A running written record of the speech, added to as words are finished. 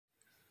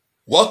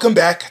Welcome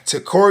back to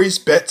Corey's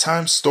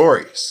Bedtime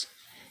Stories.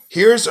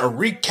 Here's a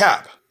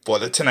recap for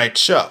The Tonight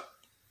Show.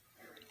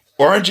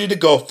 Orangey the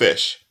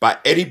Goldfish by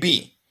Eddie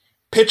B.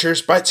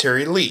 Pictures by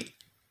Terry Lee.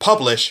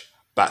 Published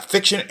by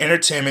Fiction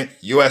Entertainment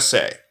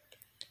USA.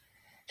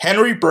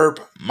 Henry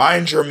Burp,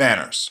 Mind Your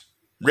Manners.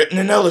 Written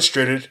and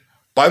illustrated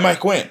by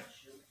Mike Wynn.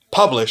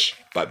 Published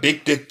by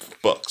Big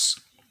Dick Books.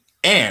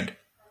 And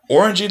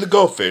Orangey the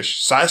Goldfish,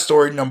 Side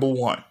Story Number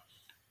 1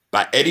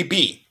 by Eddie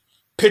B.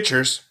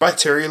 Pictures by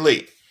Terry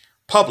Lee.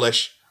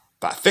 Published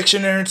by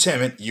Fiction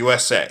Entertainment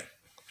USA.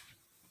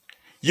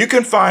 You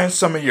can find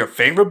some of your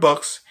favorite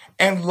books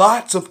and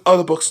lots of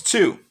other books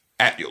too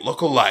at your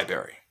local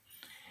library.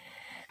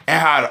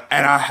 And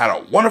I had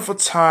a wonderful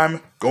time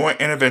going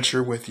on an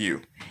adventure with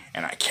you,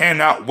 and I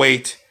cannot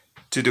wait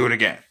to do it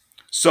again.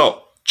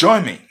 So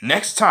join me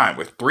next time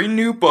with 3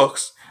 new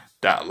books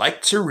that I'd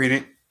like to read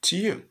it to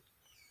you.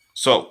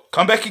 So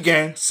come back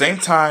again, same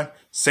time,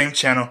 same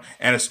channel,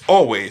 and as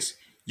always,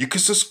 you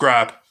can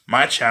subscribe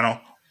my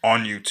channel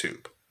on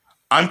YouTube.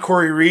 I'm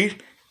Corey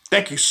Reed.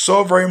 Thank you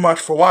so very much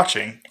for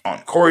watching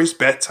on Corey's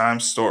Bedtime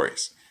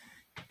Stories.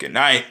 Good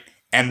night,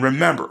 and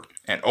remember,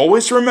 and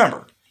always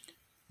remember,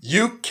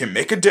 you can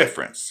make a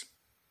difference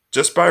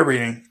just by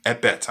reading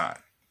at bedtime.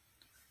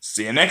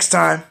 See you next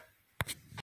time.